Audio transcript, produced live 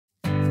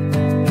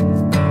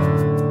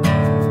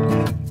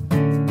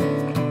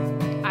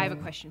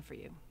question for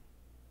you.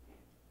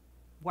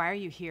 Why are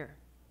you here?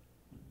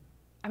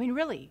 I mean,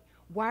 really,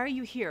 why are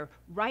you here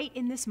right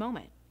in this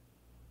moment?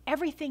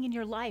 Everything in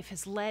your life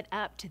has led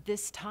up to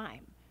this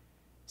time.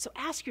 So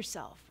ask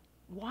yourself,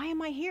 why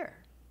am I here?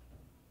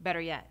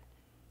 Better yet,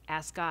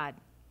 ask God,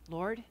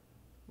 Lord,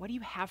 what do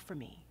you have for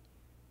me?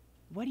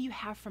 What do you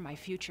have for my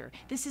future?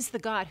 This is the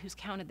God who's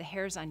counted the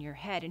hairs on your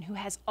head and who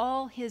has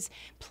all his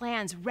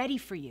plans ready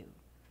for you.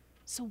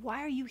 So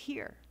why are you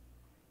here?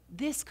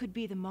 This could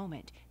be the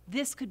moment.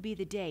 This could be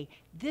the day.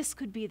 This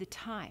could be the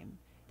time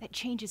that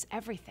changes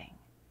everything.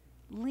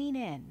 Lean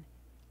in.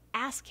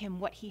 Ask him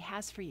what he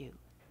has for you.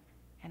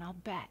 And I'll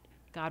bet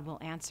God will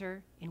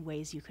answer in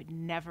ways you could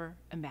never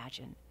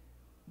imagine.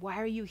 Why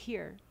are you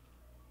here?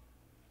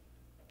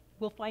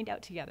 We'll find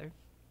out together.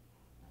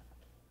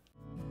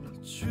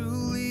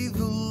 Truly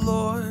the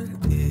Lord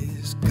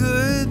is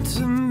good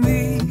to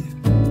me.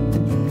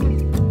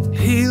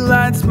 He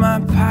lights my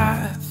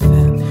path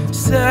and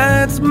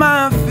sets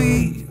my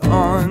feet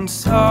on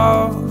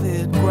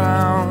solid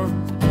ground.